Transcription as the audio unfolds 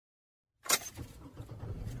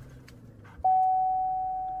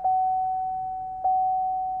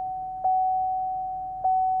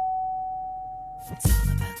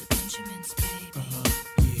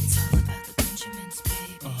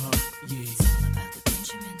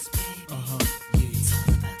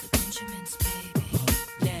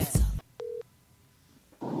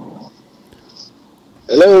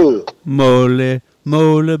Hello. Mole,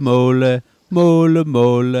 mole, mole, mole,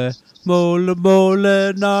 mole, mole,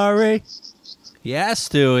 mole, Nari. Yeah,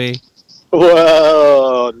 Stewie.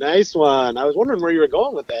 Whoa, nice one. I was wondering where you were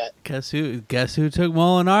going with that. Guess who took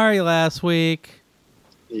Molinari last week?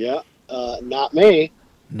 Yeah, not me.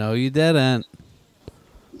 No, you didn't.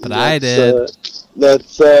 But I did.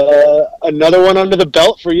 That's another one under the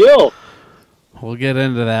belt for you. We'll get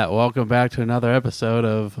into that. Welcome back to another episode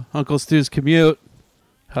of Uncle Stu's Commute.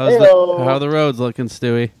 How are the roads looking,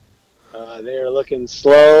 Stewie? They are looking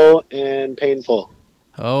slow and painful.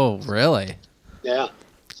 Oh, really? Yeah.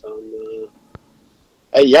 So,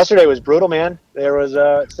 yesterday was brutal, man. There was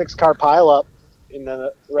a 6-car pileup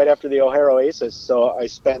right after the O'Hare Oasis, so I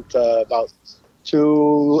spent about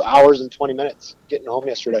 2 hours and 20 minutes getting home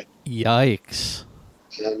yesterday. Yikes.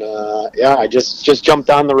 And, I just jumped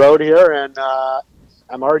down the road here, and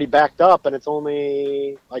I'm already backed up, and it's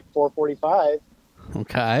only like 4:45.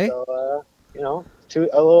 Okay. So,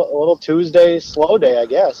 a little Tuesday slow day, I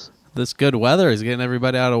guess. This good weather is getting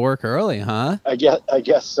everybody out of work early, huh? I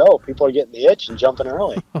guess so. People are getting the itch and jumping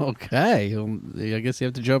early. Okay. I guess you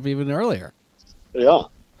have to jump even earlier. Yeah.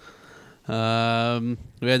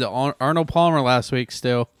 We had the Arnold Palmer last week,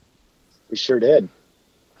 Stu. We sure did.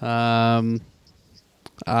 I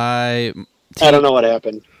don't know what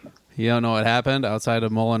happened. You don't know what happened outside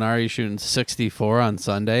of Molinari shooting 64 on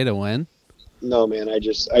Sunday to win? No, man. I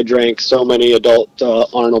drank so many adult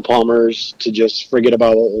Arnold Palmers to just forget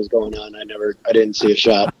about what was going on. I didn't see a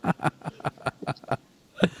shot.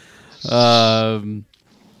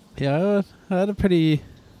 Yeah, I had a pretty.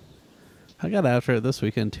 I got after it this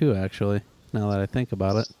weekend too, actually. Now that I think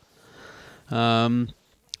about it.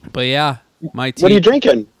 But yeah, my team. What are you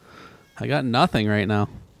drinking? I got nothing right now.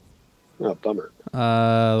 Oh, bummer.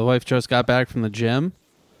 The wife just got back from the gym.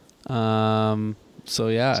 So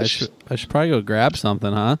yeah, I should probably go grab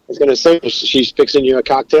something, huh? I was gonna say she's fixing you a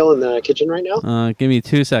cocktail in the kitchen right now. Give me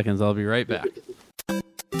 2 seconds. I'll be right back.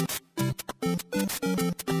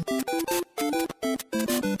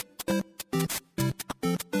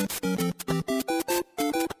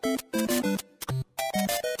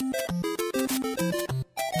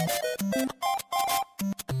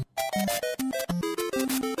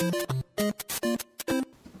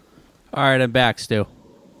 All right, I'm back, Stu.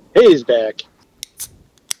 He's back.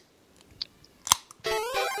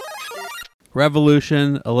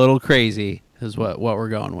 Revolution, a little crazy is what we're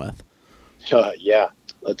going with. Yeah,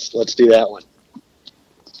 let's do that one.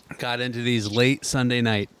 Got into these late Sunday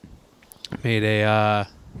night. I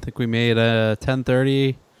think we made a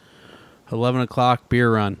 10:30, 11 o'clock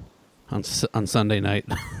beer run on Sunday night.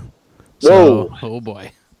 So, Whoa. Oh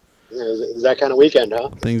boy. Is that kind of weekend, huh?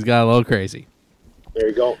 Things got a little crazy. There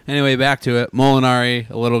you go. Anyway, back to it. Molinari,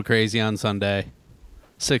 a little crazy on Sunday.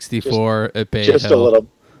 64 at Bay Hill.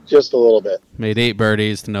 Just a little bit. Made 8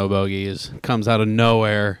 birdies to no bogeys. Comes out of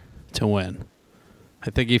nowhere to win. I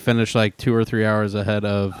think he finished like 2 or 3 hours ahead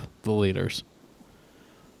of the leaders.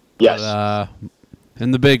 Yes. But,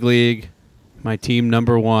 in the big league, my team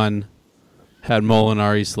number 1 had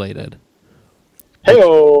Molinari slated.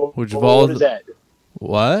 Hey-o. What is that?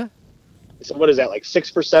 What? So what is that, like 6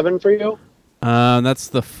 for 7 for you? That's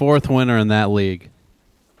the 4th winner in that league.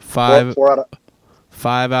 Four out of...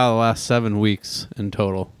 5 out of the last 7 weeks in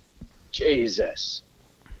total. Jesus.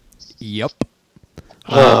 Yep.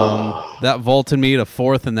 That vaulted me to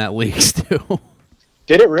 4th in that league, too.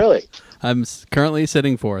 Did it really? I'm currently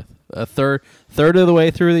sitting 4th. A third of the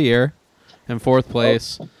way through the year in 4th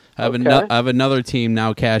place. I have another team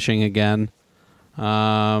now cashing again.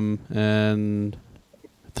 And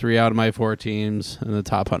 3 out of my 4 teams in the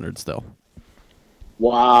top 100 still.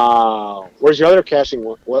 Wow. Where's your other cashing?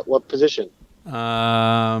 What position?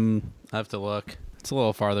 I have to look. It's a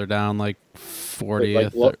little farther down, like 40,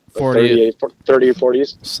 like 40, 30 or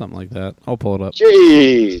 40s? something like that. I'll pull it up.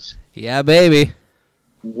 Jeez. Yeah, baby.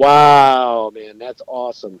 Wow, man, that's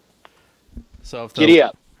awesome. So Giddy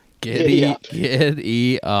up.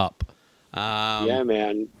 Giddy up. Yeah,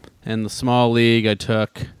 man. In the small league, I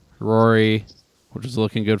took Rory, which was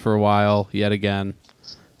looking good for a while, yet again.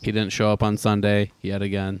 He didn't show up on Sunday, yet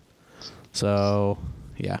again. So,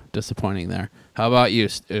 yeah, disappointing there. How about you,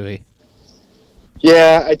 Stewie?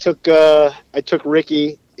 Yeah, I took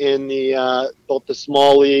Ricky in the both the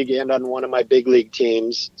small league and on one of my big league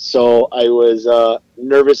teams. So I was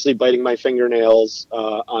nervously biting my fingernails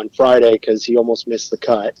on Friday because he almost missed the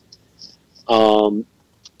cut.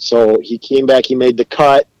 So he came back, he made the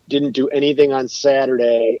cut, didn't do anything on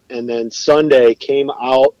Saturday, and then Sunday came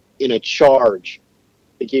out in a charge.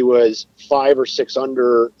 I think he was 5 or 6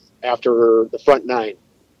 under after the front 9.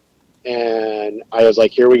 And I was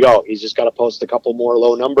like, here we go. He's just got to post a couple more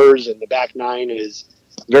low numbers, and the back nine is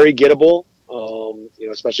very gettable,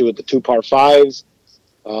 especially with the 2 par 5s.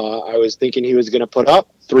 I was thinking he was going to put up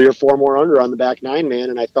 3 or 4 more under on the back nine, man,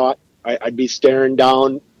 and I thought I'd be staring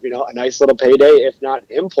down, a nice little payday, if not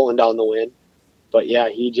him pulling down the win. But, yeah,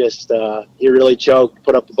 he really choked,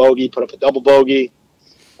 put up a bogey, put up a double bogey.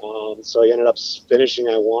 So he ended up finishing,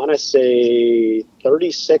 I want to say,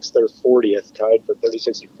 36th or 40th, tied for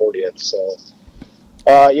 36th or 40th. So,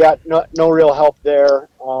 no real help there.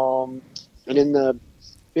 And in the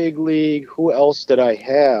big league, who else did I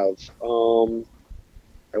have?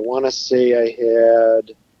 I want to say I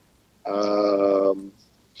had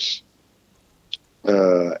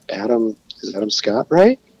Adam Scott,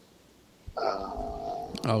 right?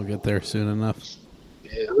 I'll get there soon enough.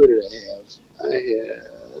 Yeah, who did I have? I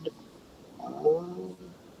had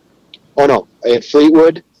I had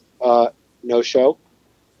Fleetwood, no show.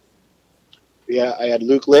 Yeah, I had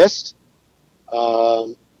Luke List.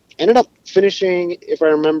 Ended up finishing, if I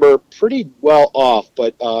remember, pretty well off,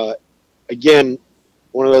 but again,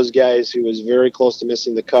 one of those guys who was very close to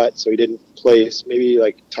missing the cut, so he didn't place, maybe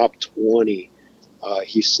like top 20.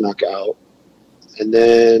 He snuck out. And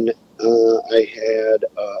then I had,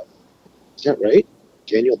 is that right?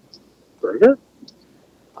 Daniel Berger?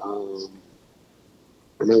 Or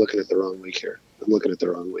am I looking at the wrong week here? I'm looking at the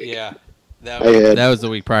wrong week. Yeah, that was the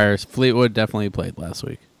week prior. Fleetwood definitely played last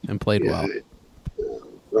week and played well.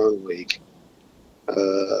 Wrong week.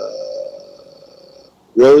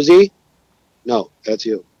 Rosie? No, that's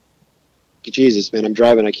you. Jesus, man, I'm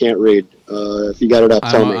driving. I can't read. If you got it up,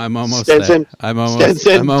 tell me. I'm almost Stenson, there. I'm almost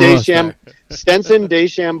there. Stenson,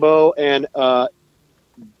 DeChambeau, and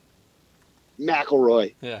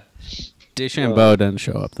McIlroy. Yeah. DeChambeau didn't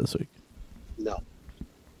show up this week. No.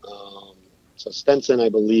 So Stenson, I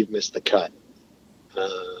believe, missed the cut.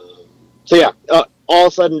 All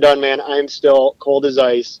said and done, man, I'm still cold as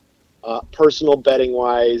ice. Personal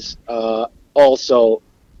betting-wise, also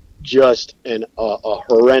just a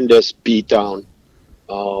horrendous beatdown.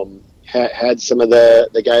 Had some of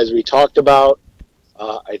the guys we talked about.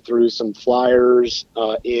 I threw some flyers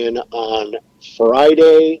in on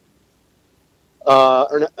Friday.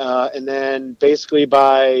 And then basically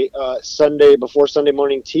by Sunday, before Sunday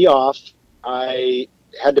morning tee off, I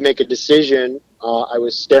had to make a decision. I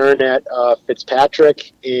was staring at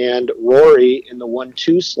Fitzpatrick and Rory in the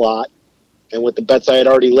 1-2 slot, and with the bets I had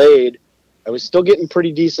already laid, I was still getting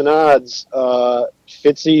pretty decent odds.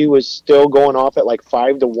 Fitzy was still going off at like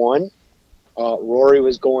 5-1. Rory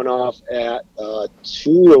was going off at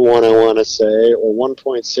 2-1, I want to say, or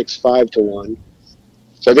 1.65-1.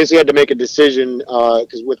 So I basically had to make a decision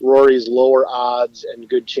because with Rory's lower odds and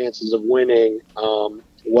good chances of winning,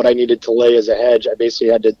 what I needed to lay as a hedge, I basically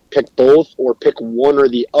had to pick both or pick one or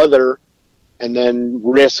the other and then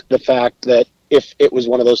risk the fact that if it was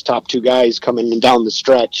one of those top 2 guys coming down the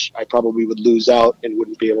stretch, I probably would lose out and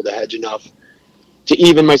wouldn't be able to hedge enough to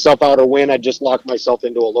even myself out or win. I'd just lock myself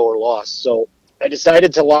into a lower loss. So I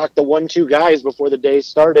decided to lock the 1-2 guys before the day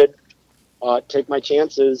started, take my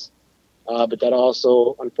chances. But that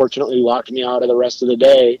also, unfortunately, locked me out of the rest of the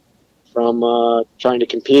day from trying to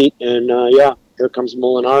compete. And, here comes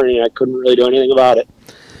Molinari, and I couldn't really do anything about it.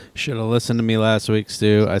 Should have listened to me last week,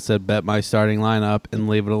 Stu. I said bet my starting lineup and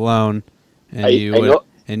leave it alone. And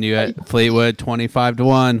you had Fleetwood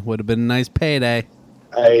 25-1. Would have been a nice payday.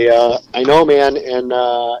 I know, man, and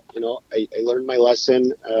I learned my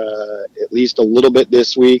lesson at least a little bit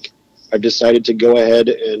this week. I've decided to go ahead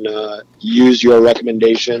and use your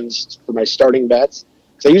recommendations for my starting bets.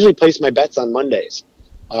 Because I usually place my bets on Mondays,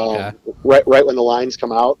 right when the lines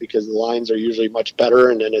come out, because the lines are usually much better.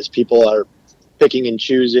 And then as people are picking and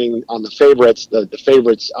choosing on the favorites, the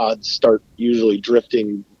favorites odds start usually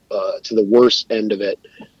drifting to the worst end of it.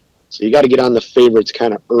 So you got to get on the favorites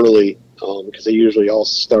kind of early because they usually all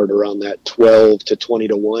start around that 12 to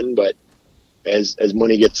 20-1. But as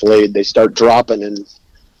money gets laid, they start dropping. And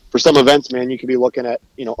for some events, man, you could be looking at,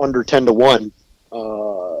 under 10-1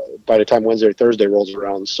 by the time Wednesday or Thursday rolls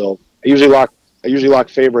around. So I usually lock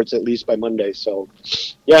favorites at least by Monday. So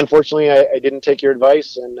yeah, unfortunately I didn't take your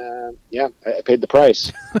advice, and I paid the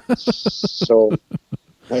price. So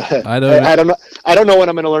I don't know when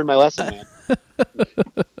I'm going to learn my lesson, man.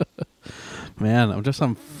 Man, I'm just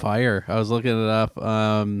on fire. I was looking it up.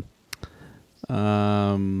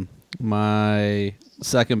 My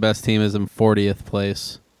second best team is in 40th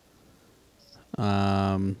place.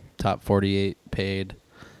 Top 48 paid,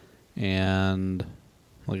 and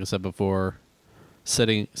like I said before,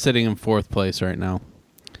 sitting in 4th place right now.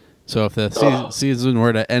 So if the season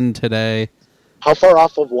were to end today, how far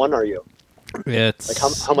off of 1 are you? It's like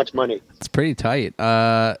how much money? It's pretty tight.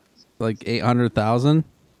 Like 800,000.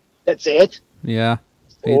 That's it. Yeah.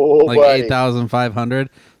 Like 8,500.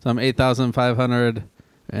 So I'm 8,500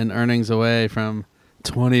 in earnings away from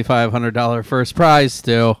 $2,500 first prize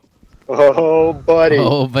still. Oh, buddy.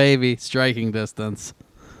 Oh, baby. Striking distance.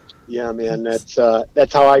 Yeah, man. That's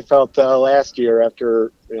how I felt last year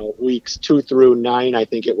after weeks 2 through 9. I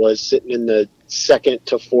think it was sitting in the 2nd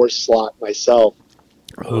to 4th slot myself,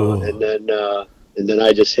 and then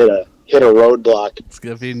I just hit a roadblock. It's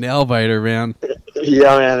gonna be nail biter, man.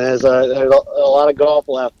 Yeah, man. There's a lot of golf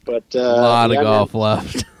left, but a lot of golf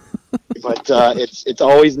left. But it's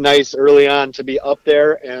always nice early on to be up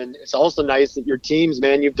there, and it's also nice that your teams,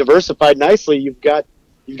 man, you've diversified nicely. You've got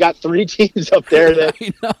 3 teams up there that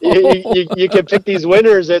you can pick these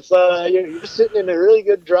winners. It's you're sitting in a really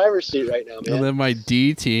good driver's seat right now, man. And then my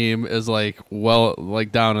D team is like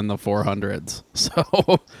down in the 400s, so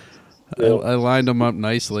I lined them up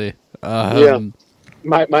nicely. Yeah,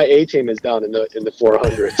 my A team is down in the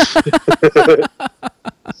 400s.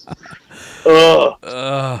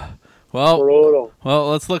 Well,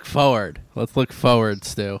 let's look forward.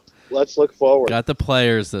 Stu. Let's look forward. Got the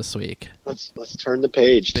players this week. Let's turn the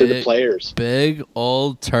page to the players. Big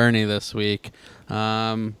old tourney this week.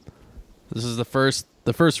 This is the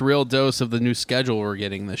first real dose of the new schedule we're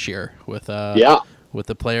getting this year with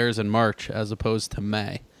the players in March as opposed to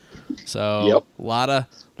May. So a lot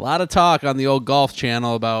of talk on the old golf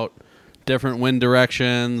channel about different wind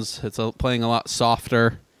directions. It's playing a lot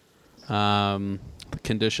softer. The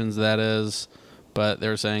conditions, that is, but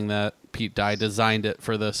they're saying that Pete Dye designed it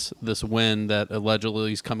for this wind that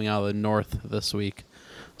allegedly is coming out of the north this week.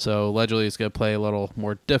 So allegedly it's going to play a little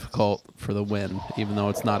more difficult for the wind, even though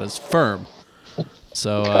it's not as firm.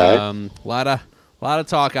 So a lot of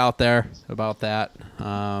talk out there about that.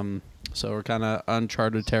 So we're kind of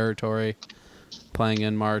uncharted territory, playing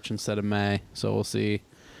in March instead of May. So we'll see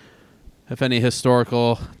if any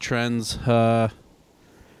historical trends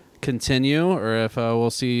continue, or if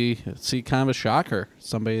we'll see kind of a shocker,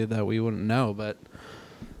 somebody that we wouldn't know. But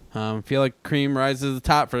I feel like cream rises to the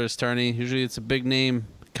top for this tourney. Usually it's a big name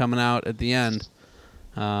coming out at the end.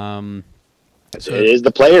 So it is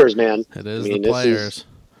the players, man. It is the players.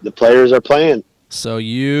 The players are playing. So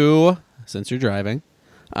since you're driving,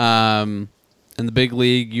 in the big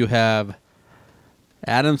league, you have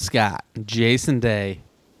Adam Scott, Jason Day,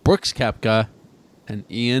 Brooks Koepka, and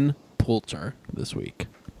Ian Poulter this week.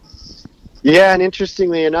 Yeah, and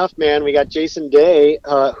interestingly enough, man, we got Jason Day,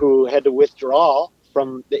 who had to withdraw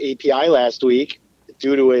from the API last week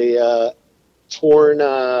due to a torn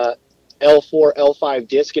L4, L5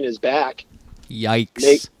 disc in his back.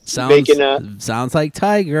 Yikes. Sounds like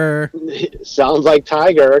Tiger. Sounds like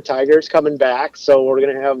Tiger. Tiger's coming back, so we're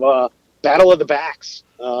going to have a battle of the backs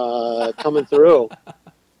coming through.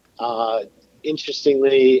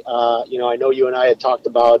 Interestingly, I know you and I had talked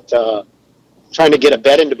about trying to get a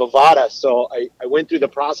bet into Bovada, so I went through the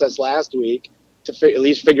process last week to at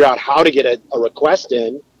least figure out how to get a request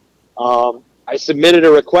in. I submitted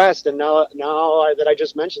a request, and now that I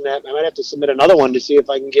just mentioned that, I might have to submit another one to see if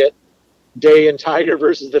I can get Day and Tiger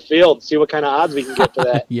versus the field, see what kind of odds we can get for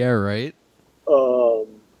that. Yeah, right.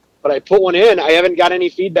 But I put one in. I haven't got any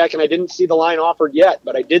feedback, and I didn't see the line offered yet,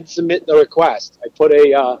 but I did submit the request. I put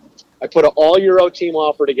an all-Euro team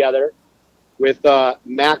offer together with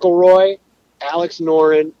McIlroy, Alex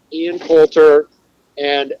Noren, Ian Poulter,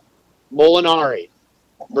 and Molinari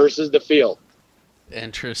versus the field.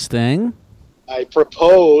 Interesting. I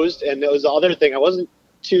proposed, and that was the other thing. I wasn't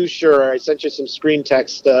too sure. I sent you some screen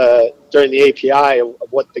text during the API of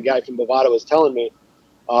what the guy from Bovada was telling me.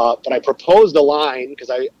 But I proposed a line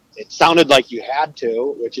because it sounded like you had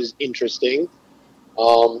to, which is interesting.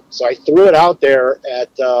 So I threw it out there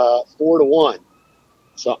at 4-1.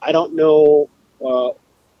 So I don't know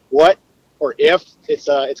what or if it's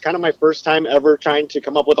kind of my first time ever trying to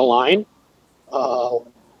come up with a line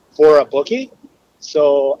for a bookie.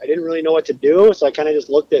 So I didn't really know what to do. So I kind of just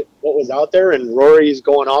looked at what was out there, and Rory's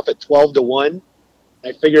going off at 12-1.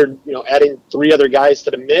 I figured, adding 3 other guys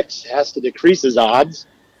to the mix has to decrease his odds,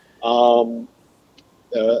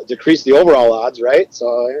 decrease the overall odds, right? So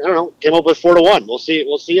I don't know, came up with 4-1. We'll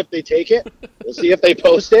see if they take it. We'll see if they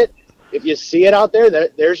post it. If you see it out there,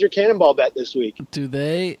 there's your cannonball bet this week. Do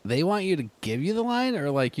they want you to give you the line,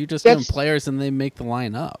 or like you just give them players and they make the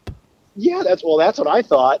line up? Yeah, that's what I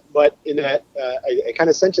thought. But in that, I kind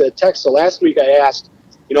of sent you the text. So last week I asked,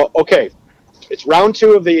 okay, it's round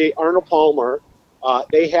 2 of the Arnold Palmer.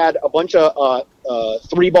 They had a bunch of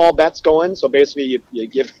 3-ball bets going. So basically you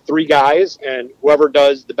give 3 guys, and whoever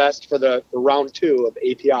does the best for the round 2 of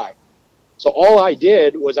API. So all I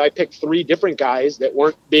did was I picked 3 different guys that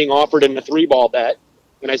weren't being offered in the 3-ball bet.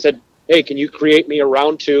 And I said, hey, can you create me a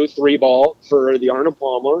round 2 3-ball for the Arnold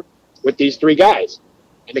Palmer with these 3 guys?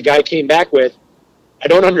 And the guy came back with, I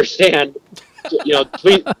don't understand.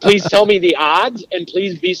 Please tell me the odds, and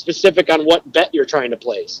please be specific on what bet you're trying to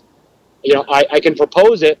place. I can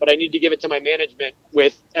propose it, but I need to give it to my management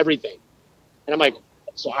with everything. And I'm like,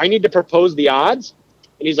 so I need to propose the odds?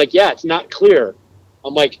 And he's like, yeah, it's not clear.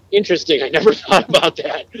 I'm like, interesting. I never thought about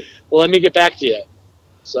that. Well, let me get back to you.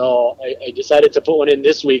 So I decided to put one in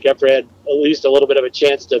this week after I had at least a little bit of a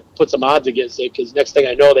chance to put some odds against it, because next thing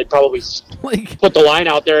I know, they'd probably put the line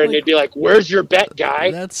out there and they'd be like, where's your bet, guy?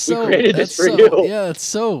 We created this for you. Yeah, it's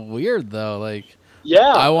so weird, though.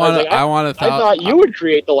 Yeah. I thought you would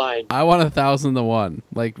create the line. I want 1,000 to 1,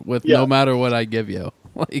 with no matter what I give you.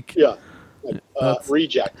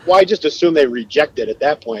 Reject. Well, I just assumed they rejected at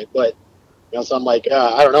that point, but so I'm like,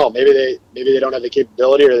 I don't know. Maybe they don't have the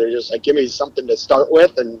capability, or they're just like, give me something to start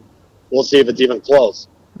with, and we'll see if it's even close.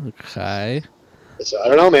 Okay. So I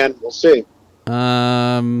don't know, man. We'll see.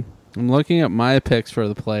 I'm looking at my picks for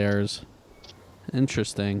the players.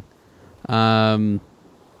 Interesting. Alex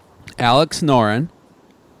Noren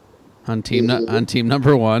on team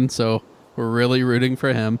number 1, so we're really rooting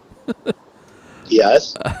for him.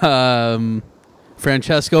 Yes.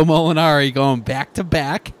 Francesco Molinari going back to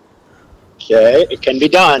back. Okay, it can be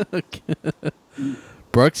done.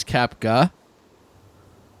 Brooks Koepka.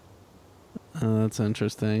 That's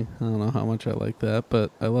interesting. I don't know how much I like that, but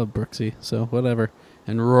I love Brooksy, so whatever.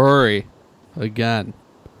 And Rory again.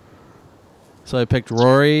 So I picked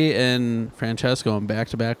Rory and Francesco in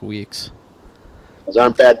back-to-back weeks. Those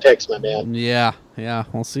aren't bad picks, my man. Yeah.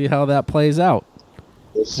 We'll see how that plays out.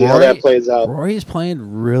 We'll see how that plays out. Rory's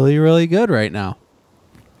playing really, really good right now.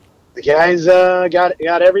 The guy's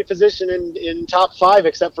got every position in top 5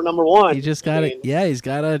 except for number 1. He just got he's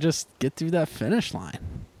got to just get through that finish line.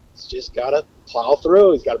 He's just got to plow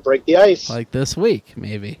through. He's got to break the ice. Like this week,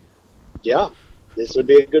 maybe. Yeah, this would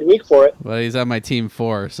be a good week for it. But he's on my team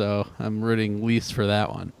 4, so I'm rooting least for that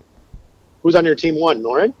one. Who's on your team 1,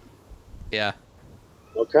 Noren? Yeah.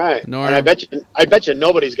 Okay. Noren. And I bet you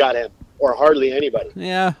nobody's got him, or hardly anybody.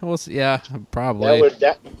 Yeah, probably.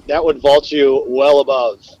 That would vault you well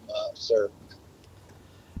above, sir.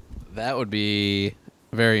 That would be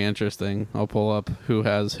very interesting. I'll pull up who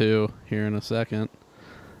has who here in a second.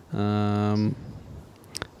 That's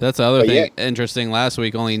the other thing. Yeah. Interesting. Last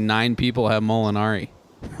week, only 9 people have Molinari.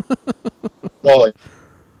 Oh.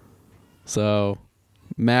 So,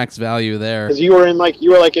 max value there. Because you were in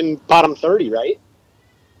bottom 30, right?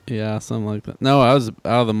 Yeah, something like that. No, I was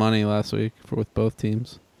out of the money last week with both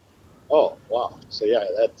teams. Oh, wow. So, yeah,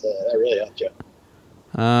 that really helped you.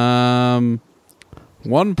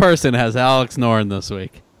 One person has Alex Noren this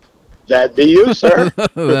week. That'd be you, sir.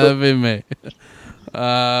 That'd be me.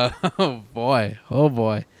 Oh, boy.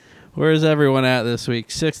 Where's everyone at this week?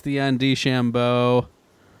 60 on DeChambeau,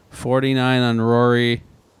 49 on Rory,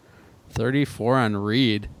 34 on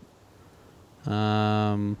Reed.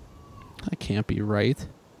 That can't be right.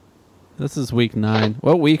 This is week 9.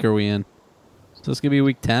 What week are we in? Is this going to be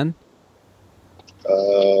week 10?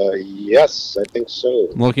 Yes, I think so.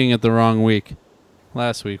 I'm looking at the wrong week.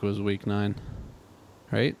 Last week was week 9.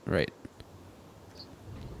 Right? Right.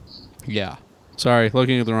 Yeah. Sorry,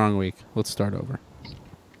 looking at the wrong week. Let's start over.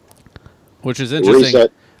 Which is interesting.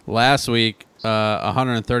 Reset. Last week,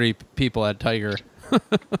 130 people had Tiger.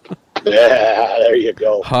 Yeah, there you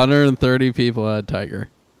go. 130 people had Tiger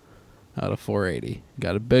out of 480.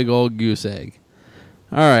 Got a big old goose egg.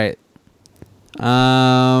 All right.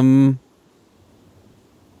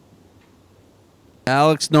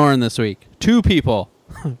 Alex Noren this week. 2 people.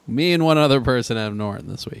 Me and one other person have Noren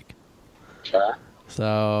this week. Okay.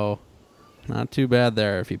 So, not too bad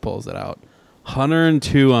there if he pulls it out.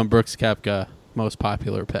 102 on Brooks Koepka, most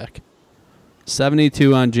popular pick.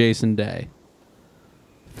 72 on Jason Day.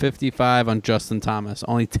 55 on Justin Thomas.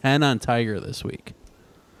 Only 10 on Tiger this week.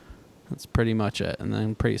 That's pretty much it. And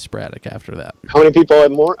then pretty sporadic after that. How many people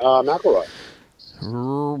have more McIlroy?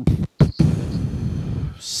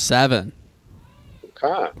 7.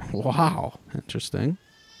 Okay. Wow. Interesting.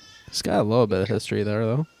 He's got a little bit of history there,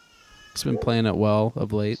 though. He's been playing it well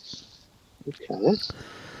of late. Okay.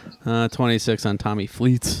 26 on Tommy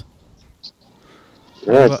Fleets.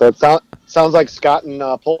 Yeah, so it sounds like Scott and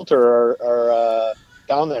Poulter are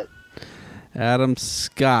down there. Adam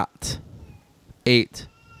Scott, 8.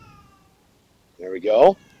 There we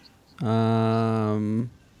go. And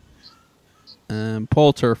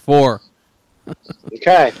Poulter, 4.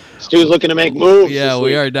 Okay. Stu's looking to make moves. Yeah,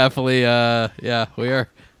 we are definitely, we are.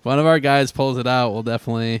 One of our guys pulls it out, we'll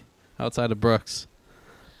definitely, outside of Brooks.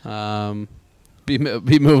 Be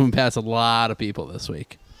moving past a lot of people this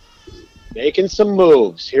week. Making some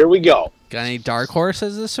moves. Here we go. Got any dark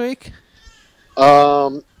horses this week?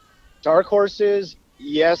 Dark horses,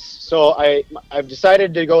 yes. So I've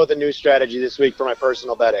decided to go with a new strategy this week for my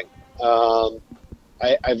personal betting.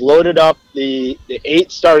 I've loaded up the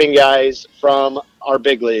 8 starting guys from our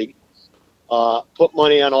big league. Put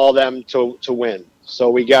money on all of them to win. So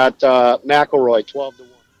we got McIlroy 12-1,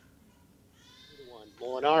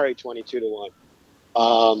 Molinari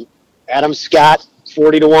 22-1, Adam Scott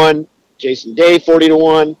 40-1, Jason Day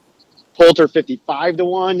 40-1, Poulter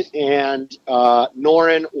 55-1, and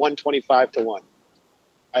Noren 125-1.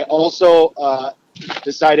 I also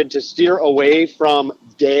decided to steer away from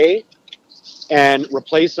Day and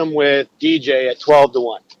replace him with DJ at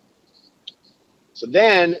 12-1. So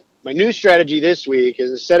then my new strategy this week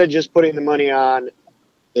is, instead of just putting the money on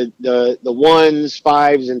the 1s,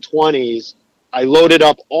 5s, and 20s, I loaded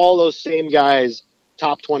up all those same guys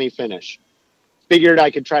top 20 finish. Figured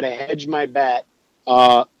I could try to hedge my bet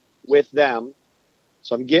with them.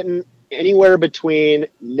 So I'm getting anywhere between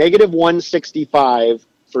negative 165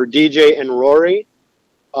 for DJ and Rory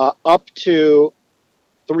up to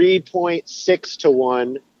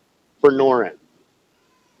 3.6-1 for Noren.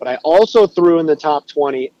 But I also threw in the top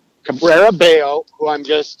 20 Cabrera Bello, who I'm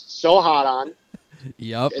just so hot on.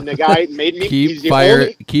 Yep. And the guy made me keep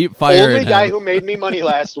firing only guy who made me money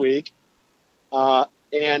last week.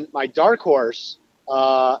 And my dark horse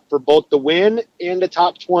for both the win and the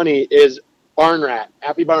top 20 is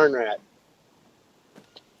Aphibarnrat,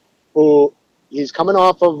 who he's coming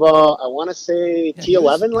off of I want to say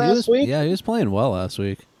T11 last week. Yeah, he was playing well last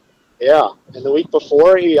week. Yeah, and the week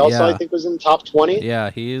before he also I think was in top 20.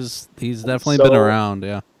 Yeah, he's definitely been around.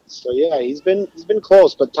 Yeah. So yeah, he's been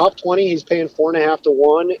close, but top 20 he's paying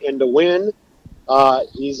 4.5-1, and to win,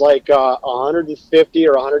 he's like 150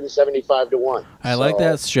 or 175-1. I like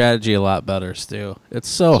that strategy a lot better, Stu. It's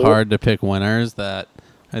so hard to pick winners that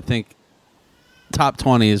I think top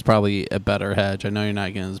 20 is probably a better hedge. I know you're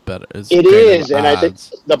not getting as better. It is, and I think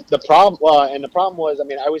the problem was, I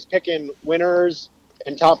mean, I was picking winners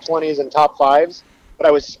and top 20s and top 5s, but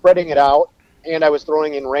I was spreading it out, and I was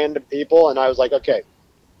throwing in random people, and I was like, okay,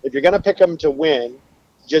 if you're going to pick them to win,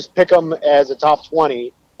 just pick them as a top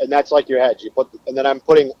 20, and that's like your hedge. And then I'm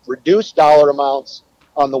putting reduced dollar amounts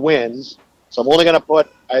on the wins. So I'm only going to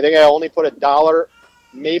put, I think I only put $1,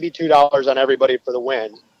 maybe $2 on everybody for the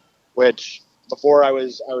win, which before I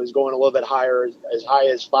was going a little bit higher, as high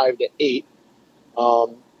as 5 to 8.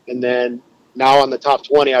 And then now on the top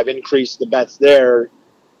 20, I've increased the bets there.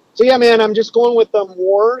 So yeah, man, I'm just going with a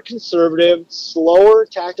more conservative, slower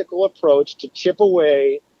tactical approach to chip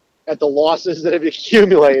away at the losses that have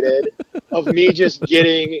accumulated of me just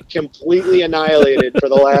getting completely annihilated for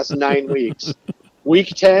the last 9 weeks. Week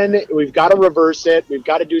 10, we've got to reverse it. We've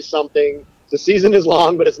got to do something. The season is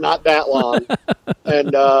long, but it's not that long.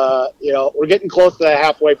 And, we're getting close to the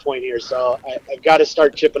halfway point here, so I've got to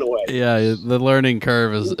start chipping away. Yeah, the learning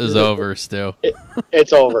curve is over, Stu.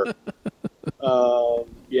 It's over.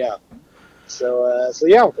 Yeah. So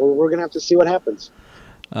yeah, we're going to have to see what happens.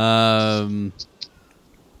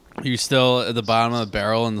 You're still at the bottom of the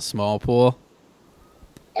barrel in the small pool?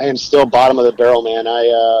 I am still bottom of the barrel, man.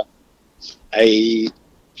 I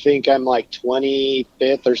think I'm like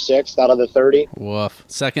 25th or 6th out of the 30. Woof.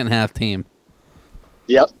 Second half team.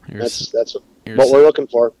 Yep. That's what we're looking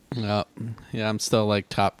for. Yep. Yeah, I'm still like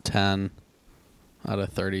top 10 out of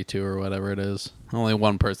 32 or whatever it is. Only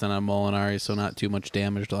one person on Molinari, so not too much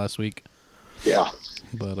damage last week. Yeah.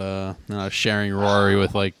 But I was sharing Rory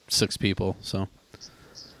with like 6 people, so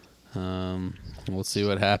we'll see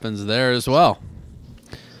what happens there as well.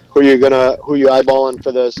 Who you eyeballing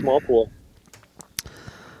for the small pool?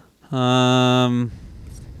 I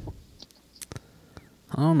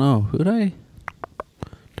don't know. Who'd I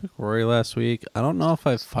took Rory last week? I don't know if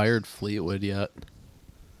I've fired Fleetwood yet.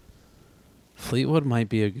 Fleetwood might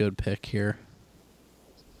be a good pick here.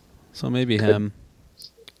 So maybe him.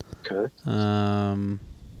 Okay.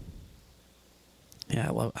 Yeah,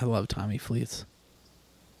 I love Tommy Fleets.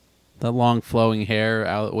 That long flowing hair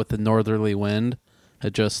out with the northerly wind.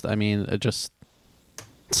 It just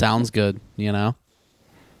sounds good, you know?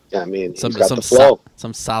 Yeah, I mean, he's got the flow.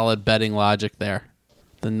 Some solid betting logic there.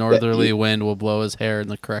 The northerly wind will blow his hair in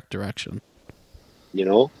the correct direction. You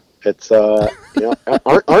know, it's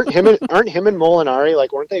aren't him and Molinari,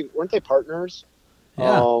 like weren't they partners?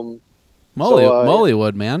 Yeah.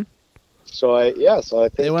 MOLI-WOOD, man. So I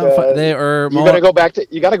think you got to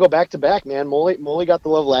go back to back, man. Molly got the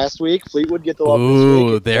love last week. Fleetwood get the love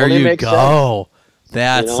this week. There you go.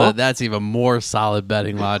 That's even more solid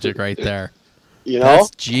betting logic right there. That's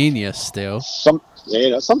genius, Stu.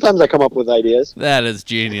 Sometimes I come up with ideas. That is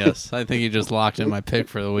genius. I think you just locked in my pick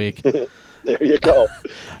for the week. There you go.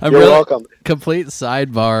 You're welcome. Complete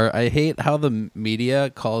sidebar. I hate how the media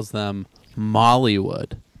calls them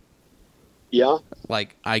MOLI-WOOD. Yeah?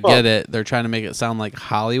 Like, I get it. They're trying to make it sound like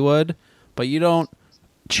Hollywood, but you don't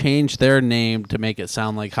change their name to make it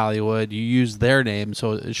sound like Hollywood. You use their name,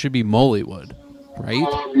 so it should be MOLI-WOOD, right?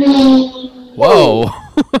 Whoa.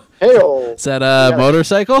 Hey-o. Is that a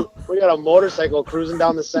motorcycle? We got a motorcycle cruising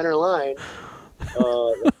down the center line.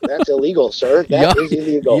 That's illegal, sir. That is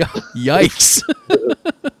illegal. Yikes.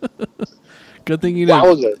 Good thing you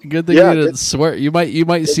didn't. Good thing you didn't swear. You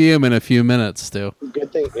might see him in a few minutes, Stu.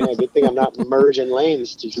 Good thing I'm not merging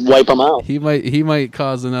lanes to wipe him out. He might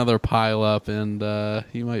cause another pile up, and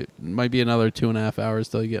he might be another 2.5 hours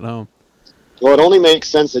till you get home. Well, it only makes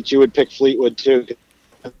sense that you would pick Fleetwood too.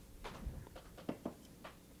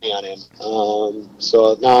 On him.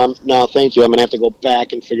 So no, thank you. I'm gonna have to go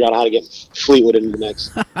back and figure out how to get Fleetwood into the mix.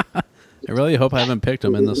 I really hope I haven't picked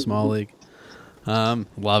him in the small league.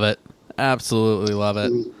 Love it. Absolutely love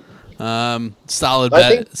it.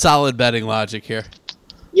 Solid betting logic here.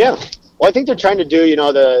 Yeah. Well, I think they're trying to do,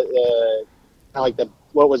 the like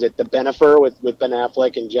what was it, the Bennifer with Ben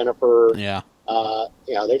Affleck and Jennifer. Yeah.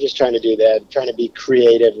 They're just trying to do that, trying to be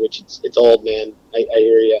creative, which it's old, man. I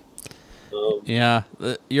hear you.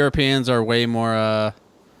 The Europeans are way more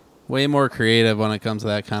creative when it comes to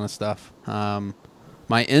that kind of stuff.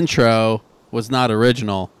 My intro was not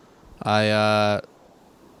original.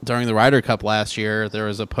 During the Ryder Cup last year, there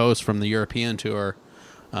was a post from the European Tour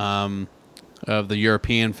of the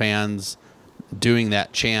European fans doing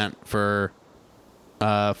that chant for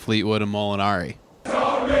Fleetwood and Molinari.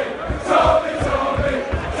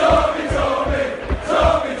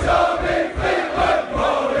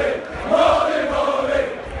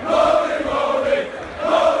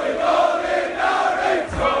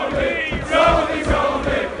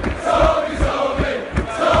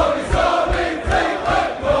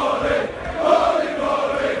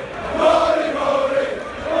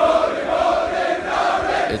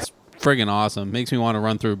 Friggin' awesome. Makes me want to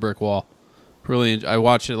run through a brick wall. Really, I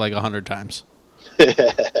watched it like 100 times.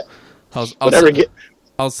 I'll send whatever it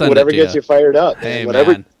to gets you fired up. Hey,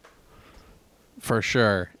 whatever. Man. For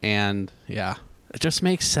sure. And yeah, it just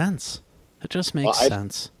makes sense. It just makes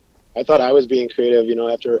sense. I thought I was being creative,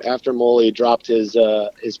 after Molly dropped his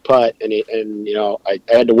putt and I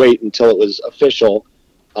had to wait until it was official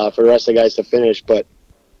for the rest of the guys to finish. But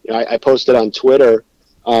I posted on Twitter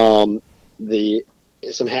some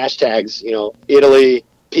hashtags, Italy,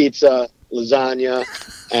 pizza, lasagna,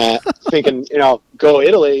 thinking, go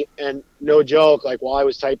Italy. And no joke, like while I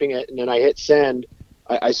was typing it and then I hit send,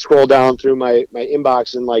 I scroll down through my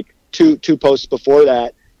inbox and like two posts before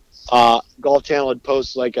that, Golf Channel had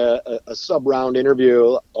posted like a sub-round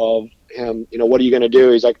interview of him, what are you going to do?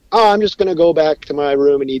 He's like, I'm just going to go back to my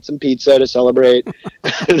room and eat some pizza to celebrate.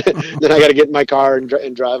 Then I got to get in my car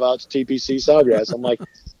and drive out to TPC Sawgrass. I'm like,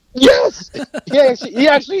 yes, he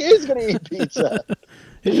actually is going to eat pizza.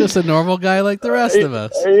 He's just a normal guy like the rest of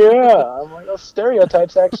us. Yeah, I'm like, those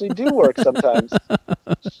stereotypes actually do work sometimes.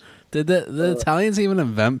 Did the Italians even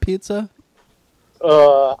invent pizza?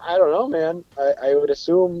 I don't know, man. I would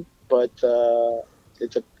assume, but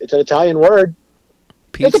it's an Italian word.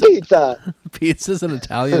 Pizza? It's a pizza. Pizza's an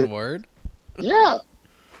Italian word? Yeah.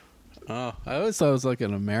 Oh, I always thought it was like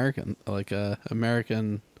an American,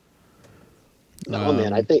 No,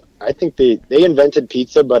 man. I think they invented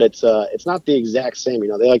pizza, but it's not the exact same.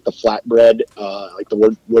 They like the flatbread, like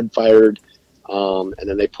the wood fired, and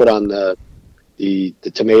then they put on the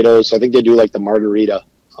tomatoes. So I think they do like the margarita.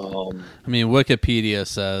 Wikipedia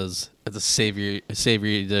says it's a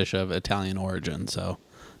savory dish of Italian origin. So,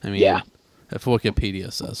 if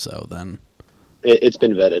Wikipedia says so, then it's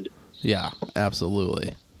been vetted. Yeah,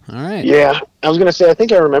 absolutely. All right. Yeah, I was gonna say I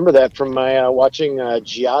think I remember that from my watching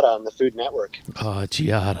Giada on the Food Network. Oh,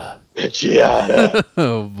 Giada. Giada.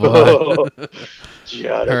 Oh boy.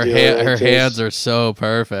 Giada. Her hands are so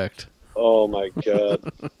perfect. Oh my god.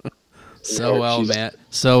 So well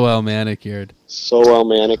manicured. So well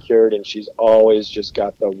manicured, and she's always just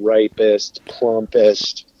got the ripest,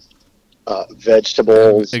 plumpest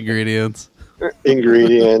vegetables. Ingredients.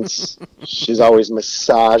 She's always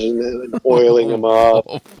massaging them and oiling them up.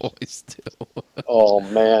 Oh, boys too. Oh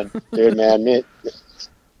man, dude, man,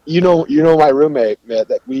 you know my roommate, man,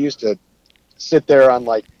 that we used to sit there on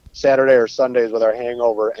like Saturday or Sundays with our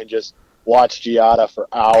hangover and just watch Giada for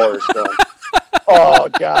hours. Oh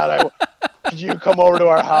God, could you come over to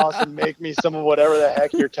our house and make me some of whatever the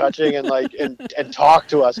heck you're touching and talk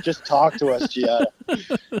to us? Just talk to us, Giada.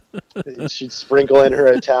 And she'd sprinkle in her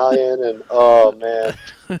Italian, and oh man,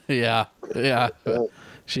 yeah.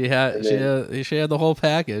 She had the whole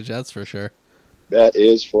package. That's for sure. That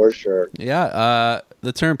is for sure. Yeah.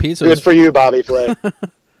 The term pizza. Good for you, Bobby Flay.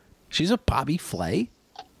 She's a Bobby Flay.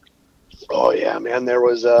 Oh yeah, man. There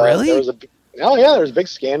was really. There was big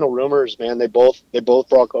scandal rumors, man. They both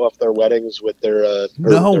broke off their weddings with their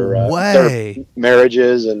their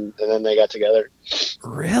marriages, and then they got together.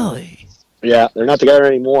 Really? Yeah, they're not together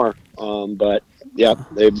anymore. But yeah,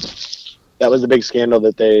 that was the big scandal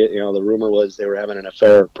that the rumor was they were having an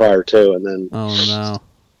affair prior to, and then yeah.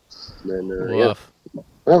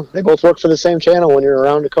 Well, they both work for the same channel when you're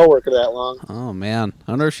around a coworker that long. Oh man,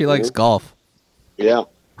 I wonder if she likes golf. Yeah,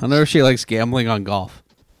 I wonder if she likes gambling on golf.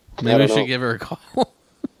 Maybe I should give her a call.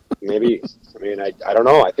 Maybe. I mean, I don't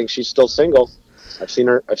know. I think she's still single. I've seen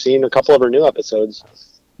a couple of her new episodes.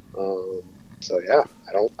 So yeah,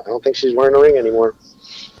 I don't think she's wearing a ring anymore.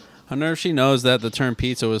 I wonder if she knows that the term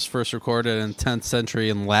pizza was first recorded in 10th century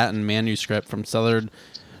in Latin manuscript from southern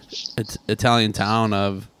Italian town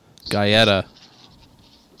of Giada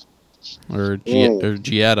or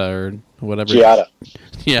Giada or whatever. Giada.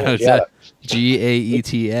 Yeah, Giada.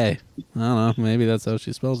 Gaeta. I don't know. Maybe that's how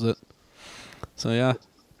she spells it. So yeah,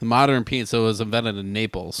 the modern pizza was invented in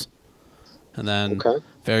Naples, and then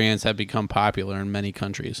variants have become popular in many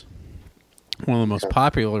countries. One of the most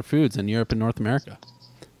popular foods in Europe and North America.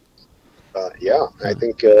 Yeah, I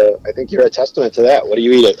think you're a testament to that. What do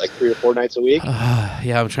you eat it like 3 or 4 nights a week?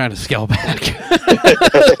 Yeah, I'm trying to scale back.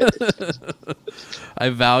 I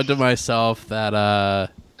vowed to myself that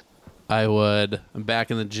I would. I'm back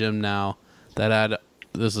in the gym now.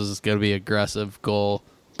 This is going to be an aggressive goal,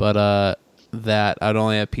 but that I'd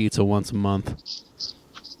only have pizza once a month.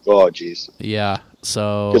 Oh, jeez. Yeah.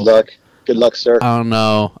 So Good luck, sir. I don't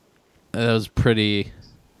know. It was pretty.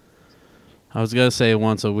 I was gonna say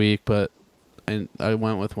once a week, but I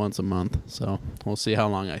went with once a month. So we'll see how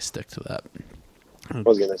long I stick to that. I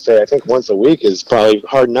was gonna say I think once a week is probably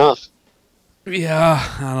hard enough. Yeah,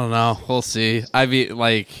 I don't know. We'll see. I've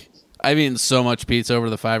eaten so much pizza over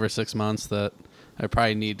the 5 or 6 months that I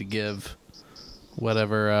probably need to give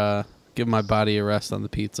my body a rest on the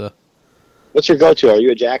pizza. What's your go-to? Are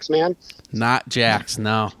you a Jack's man? Not Jack's,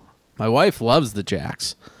 no. My wife loves the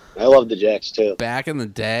Jack's. I love the Jack's too. Back in the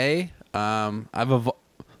day,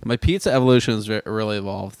 my pizza evolution has really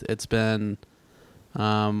evolved. It's been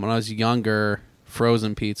when I was younger,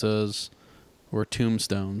 frozen pizzas were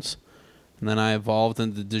tombstones, and then I evolved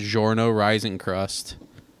into DiGiorno rising crust,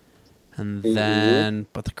 and then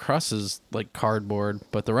but the crust is like cardboard,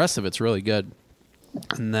 but the rest of it's really good.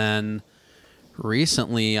 And then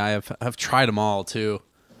recently, I've tried them all too.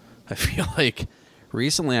 I feel like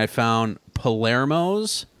recently I found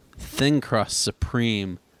Palermo's thin crust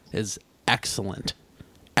supreme is excellent.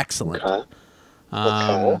 Okay.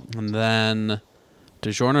 And then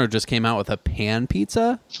DiGiorno just came out with a pan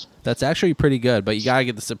pizza that's actually pretty good, but you gotta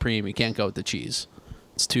get the supreme. You can't go with the cheese.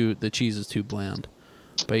 The cheese is too bland,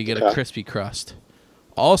 but you get a crispy crust.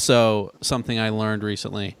 Also, something I learned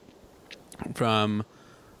recently from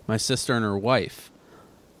my sister and her wife.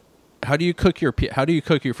 How do you cook your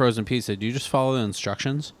frozen pizza? Do you just follow the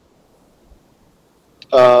instructions?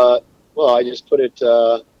 Well, I just put it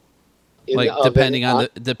in like the oven.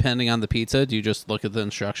 depending on the pizza. Do you just look at the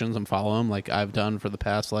instructions and follow them, like I've done for the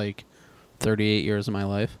past 38 years of my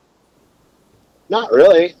life? Not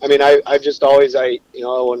really. I mean, I've just always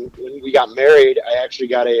when we got married, I actually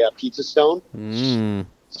got a pizza stone.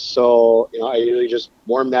 So I usually just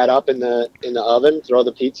warm that up in the oven, throw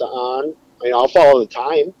the pizza on. I mean, I'll follow the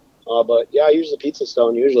time, but yeah, I use the pizza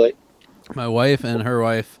stone usually. My wife and her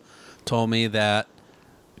wife told me that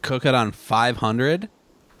cook it on 500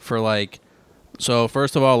 for so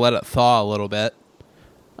first of all, let it thaw a little bit.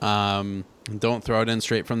 Don't throw it in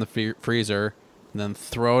straight from the freezer. And then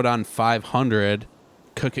throw it on 500.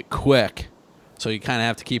 Cook it quick. So you kind of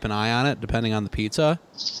have to keep an eye on it depending on the pizza.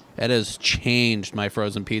 It has changed my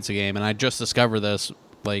frozen pizza game. And I just discovered this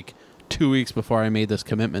 2 weeks before I made this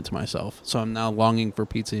commitment to myself. So I'm now longing for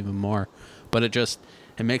pizza even more. But it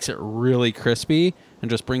makes it really crispy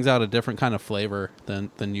and just brings out a different kind of flavor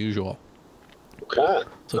than usual. Okay.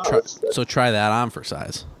 So try that on for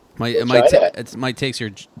size. It might take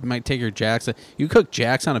your Jacks. You cook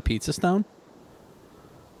Jacks on a pizza stone?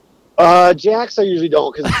 Jack's I usually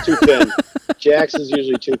don't because it's too thin. Jack's is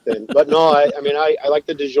usually too thin. But no, I like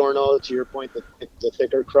the DiGiorno, to your point, the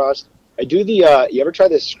thicker crust. I do the, you ever try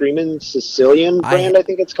the Screamin' Sicilian brand, I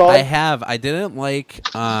think it's called? I have. I didn't like,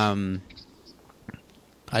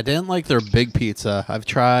 I didn't like their big pizza. I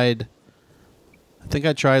think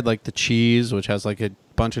I tried like the cheese, which has like a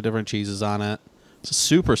bunch of different cheeses on it. It's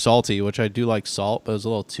super salty, which I do like salt, but it was a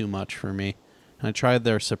little too much for me. And I tried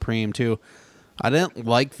their Supreme too. I didn't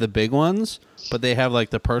like the big ones, but they have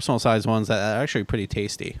like the personal size ones that are actually pretty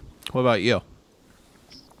tasty. What about you?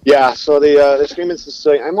 Yeah, so the Screamin'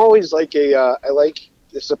 Sicilian, I'm always like I like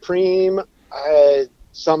the Supreme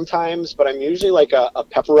sometimes, but I'm usually like a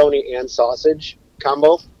pepperoni and sausage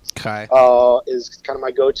combo. Okay. Is kind of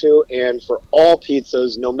my go-to. And for all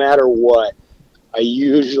pizzas, no matter what, I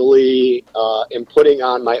usually am putting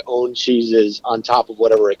on my own cheeses on top of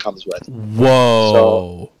whatever it comes with.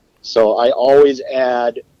 Whoa. So I always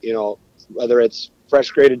add, whether it's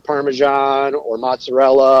fresh grated Parmesan or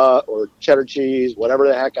mozzarella or cheddar cheese, whatever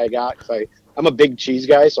the heck I got. 'Cause I'm a big cheese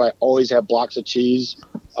guy, so I always have blocks of cheese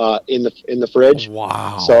in the fridge.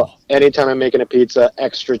 Wow. So anytime I'm making a pizza,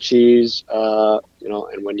 extra cheese,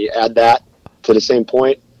 and when you add that to the same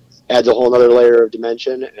point, adds a whole other layer of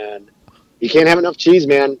dimension, and you can't have enough cheese,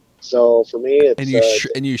 man. So for me, it's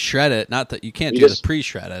and you shred it. Not that you can't do the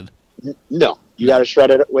pre-shredded. No, you got to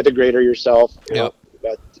shred it with a grater yourself. Yep.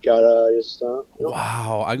 You gotta just.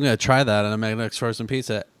 Wow, I'm gonna try that, and I'm making next frozen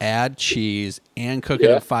pizza. Add cheese and cook it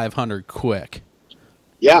at 500 quick.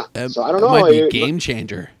 Yeah. So I don't know. It might be a game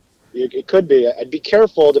changer. It could be. I'd be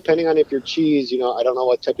careful depending on if your cheese. I don't know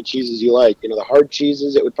what type of cheeses you like. The hard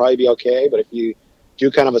cheeses, it would probably be okay. But if you do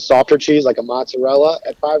kind of a softer cheese like a mozzarella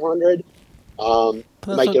at 500,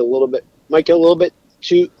 might get a little bit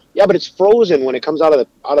too. Yeah, but it's frozen when it comes out of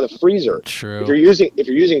the freezer. True. If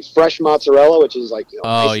you're using fresh mozzarella, which is like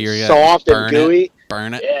nice and soft and gooey,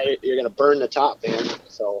 burn it. Yeah, you're gonna burn the top, man.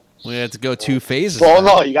 So we have to go 2 phases. Slow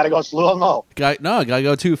mo. You got to go slow mo. Gotta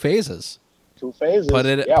go 2 phases. 2 phases. Put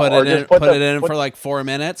it in for like 4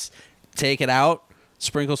 minutes. Take it out.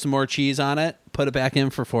 Sprinkle some more cheese on it. Put it back in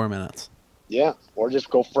for 4 minutes. Yeah, or just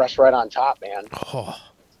go fresh right on top, man. Oh.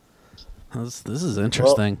 This is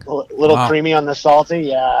interesting. A little creamy on the salty.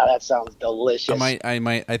 Yeah, that sounds delicious. I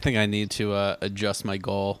think I need to adjust my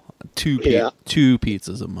goal. 2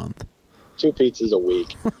 pizzas a month. 2 pizzas a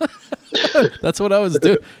week. That's what I was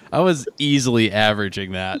doing. I was easily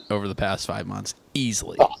averaging that over the past 5 months.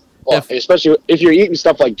 Easily. Well, especially if you're eating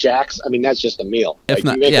stuff like Jack's. I mean, that's just a meal. If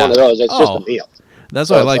not, you make one of those, it's just a meal. That's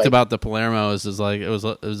what I liked about the Palermo is like it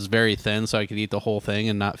was very thin, so I could eat the whole thing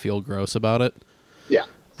and not feel gross about it. Yeah.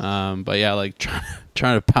 But yeah, like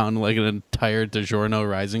trying to pound like an entire DiGiorno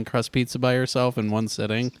Rising Crust pizza by yourself in one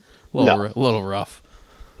sitting, little rough.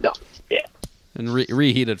 No, yeah. And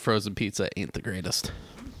reheated frozen pizza ain't the greatest.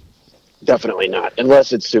 Definitely not,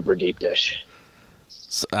 unless it's super deep dish.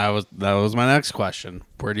 So that was my next question.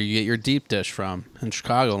 Where do you get your deep dish from in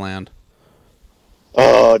Chicagoland?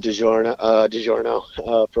 Oh,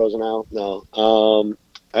 DiGiorno, frozen out. No,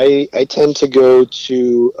 I tend to go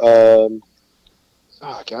to.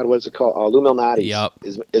 Oh God, what's it called? Lou Malnati's. Yep.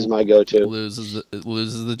 is my go-to. It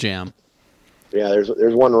loses the jam. Yeah,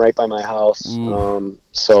 there's one right by my house.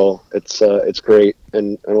 So it's great.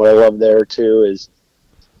 And what I love there too is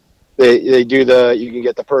they do you can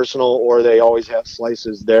get the personal, or they always have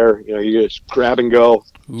slices there. You just grab and go.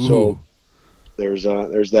 Ooh. So there's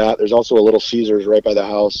that. There's also a Little Caesars right by the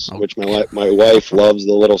house, which my wife loves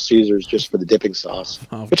the Little Caesars just for the dipping sauce,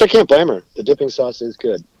 which I can't blame her. The dipping sauce is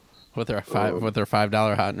good. With their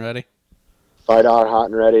 $5 hot and ready. $5 hot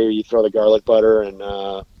and ready. You throw the garlic butter,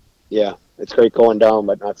 and yeah, it's great going down,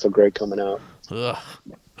 but not so great coming out. Ugh.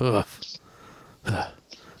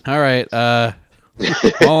 All right,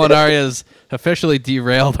 Molinari has officially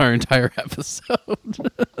derailed our entire episode.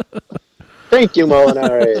 Thank you,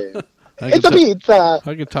 Molinari. It's a pizza.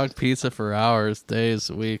 I could talk pizza for hours, days,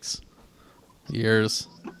 weeks, years.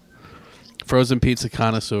 Frozen pizza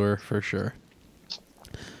connoisseur for sure.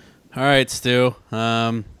 All right, Stu.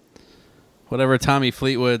 Whatever Tommy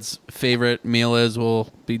Fleetwood's favorite meal is, we'll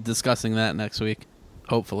be discussing that next week,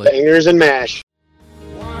 hopefully. Fingers and mash.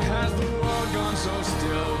 Why has the world gone so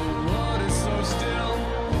still? The world is so still.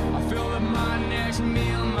 I feel that my next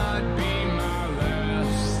meal might be my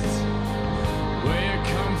last. Where you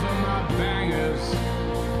come from, my bangers,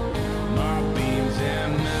 my beans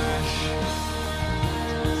and mash.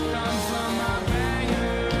 Come from my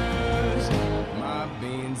bangers, my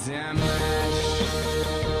beans and mash.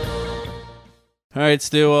 All right,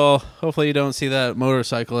 Stu. Well, hopefully you don't see that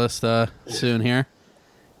motorcyclist soon here.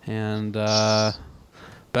 And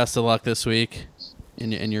best of luck this week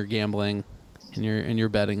in your gambling, in your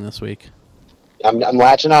betting this week. I'm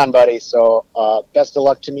latching on, buddy. So best of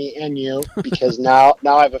luck to me and you, because now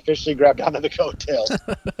I've officially grabbed onto the coattails.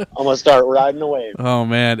 I'm gonna start riding the wave. Oh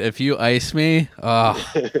man, if you ice me,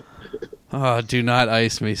 Oh, do not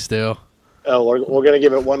ice me, Stu. Oh, we're gonna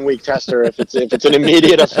give it 1 week tester. If it's an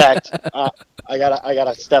immediate effect, I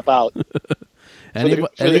gotta step out.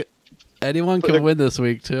 Anyone can win this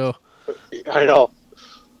week too. I know.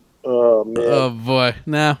 Oh man. Oh boy.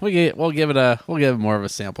 Nah, we'll give it more of a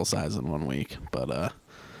sample size in 1 week. But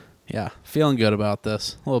yeah, feeling good about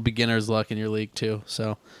this. A little beginner's luck in your league too.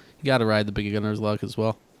 So you got to ride the beginner's luck as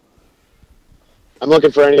well. I'm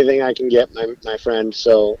looking for anything I can get, my friend.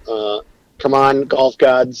 So come on, golf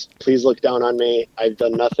gods, please look down on me. I've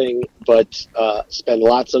done nothing but spend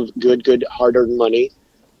lots of good hard-earned money.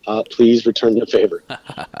 Please return the favor.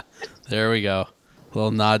 There we go. A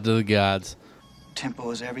little nod to the gods.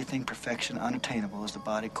 Tempo is everything, perfection unattainable. As the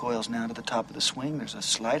body coils now to the top of the swing, there's a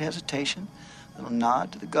slight hesitation, a little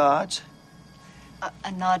nod to the gods.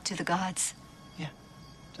 A nod to the gods? Yeah,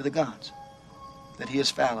 to the gods. That he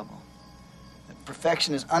is fallible. That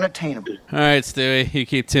perfection is unattainable. All right, Stewie, you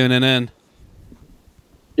keep tuning in.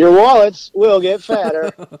 Your wallets will get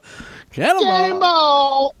fatter. Get 'em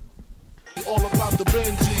all. All about the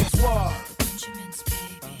Benjis, why? Benjamin's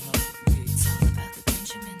baby. It's all about the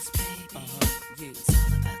Benjamin's baby. It's all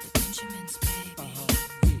about the Benjamin's baby.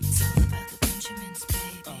 It's all about the Benjamin's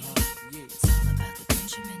baby. It's all about the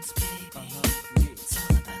Benjamin's baby. It's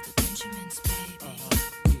all about the Benjamin's baby.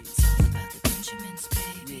 It's all about the Benjamin's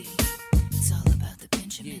baby. It's all about the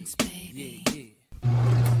Benjamin's baby.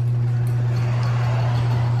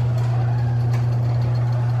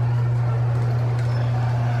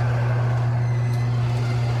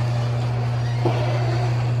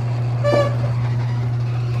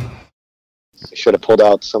 I should have pulled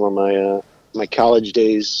out some of my college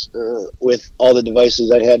days with all the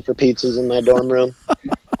devices I had for pizzas in my dorm room.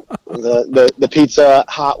 the pizza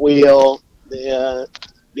Hot Wheel, the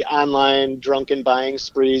online drunken buying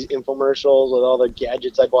sprees infomercials with all the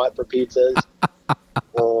gadgets I bought for pizzas.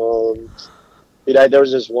 There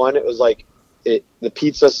was this one. It was like the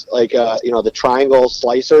pizza's like the triangle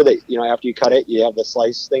slicer that after you cut it you have the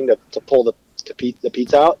slice thing to pull the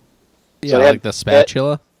pizza out. Yeah, so like the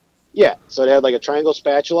spatula. Yeah, so it had like a triangle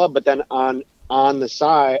spatula, but then on the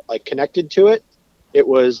side, like connected to it, it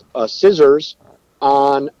was scissors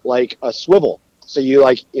on like a swivel. So you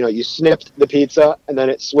you snipped the pizza and then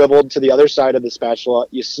it swiveled to the other side of the spatula.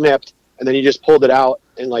 You snipped and then you just pulled it out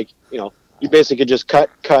and you basically could just cut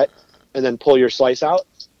and then pull your slice out.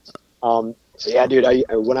 So yeah, dude,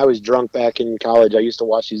 when I was drunk back in college, I used to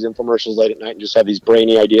watch these infomercials late at night and just have these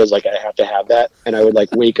brainy ideas like I have to have that, and I would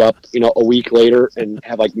like wake up, a week later and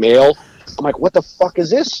have like mail. I'm like, what the fuck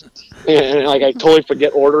is this? And like I totally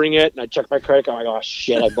forget ordering it, and I check my credit card. I'm like, oh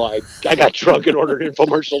shit, I got drunk and ordered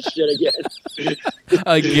infomercial shit again.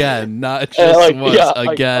 Again, not just once. Yeah,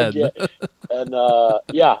 again. And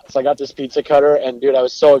so I got this pizza cutter, and dude, I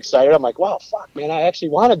was so excited. I'm like, wow, fuck, man, I actually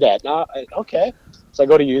wanted that. Okay. So I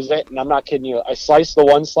go to use it, and I'm not kidding you. I slice the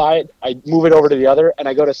one side, I move it over to the other, and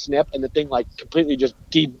I go to snip, and the thing like completely just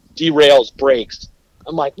derails, breaks.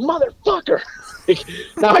 I'm like, motherfucker!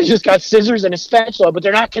 Now I just got scissors and a spatula, but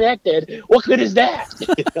they're not connected. What good is that?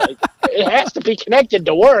 It has to be connected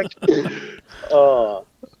to work.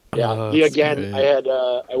 Again,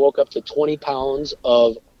 I woke up to 20 pounds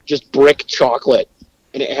of just brick chocolate,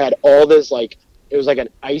 and it had all this it was like an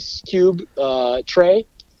ice cube tray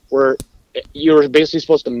where you were basically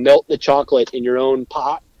supposed to melt the chocolate in your own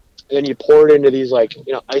pot, and then you pour it into these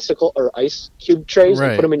icicle or ice cube trays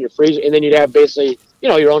and put them in your freezer, and then you'd have basically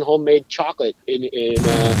your own homemade chocolate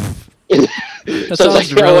that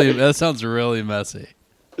sounds really messy.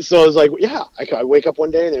 So I was like, yeah, I wake up one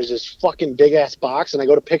day and there's this fucking big ass box, and I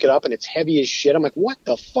go to pick it up and it's heavy as shit. I'm like, what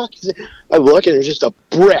the fuck is it? I look and there's just a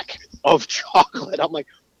brick of chocolate. I'm like,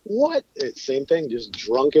 what? Same thing, just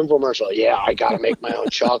drunk infomercial. Yeah, I gotta make my own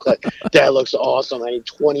chocolate. That looks awesome. I need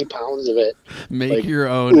 20 pounds of it. Make your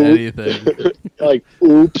own anything.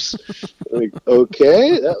 Oops.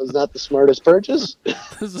 Okay, that was not the smartest purchase.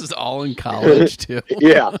 This is all in college too.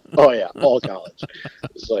 Yeah. Oh yeah, all college.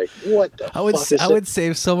 It's like, what the I would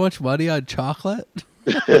save so much money on chocolate.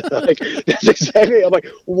 That's exactly. I'm like,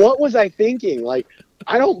 what was I thinking?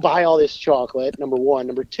 I don't buy all this chocolate, number one.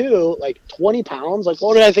 Number two, 20 pounds?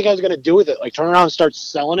 What did I think I was going to do with it? Turn around and start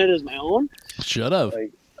selling it as my own? Should have.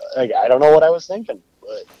 I don't know what I was thinking,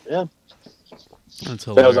 but yeah. That's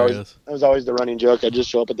hilarious. That was always the running joke. I just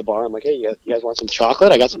show up at the bar. I'm like, hey, you guys want some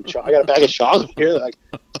chocolate? I got a bag of chocolate here.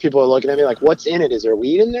 People are looking at me like, what's in it? Is there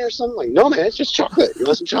weed in there or something? No, man, it's just chocolate. You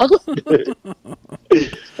want some chocolate?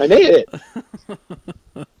 I made it.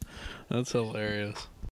 That's hilarious.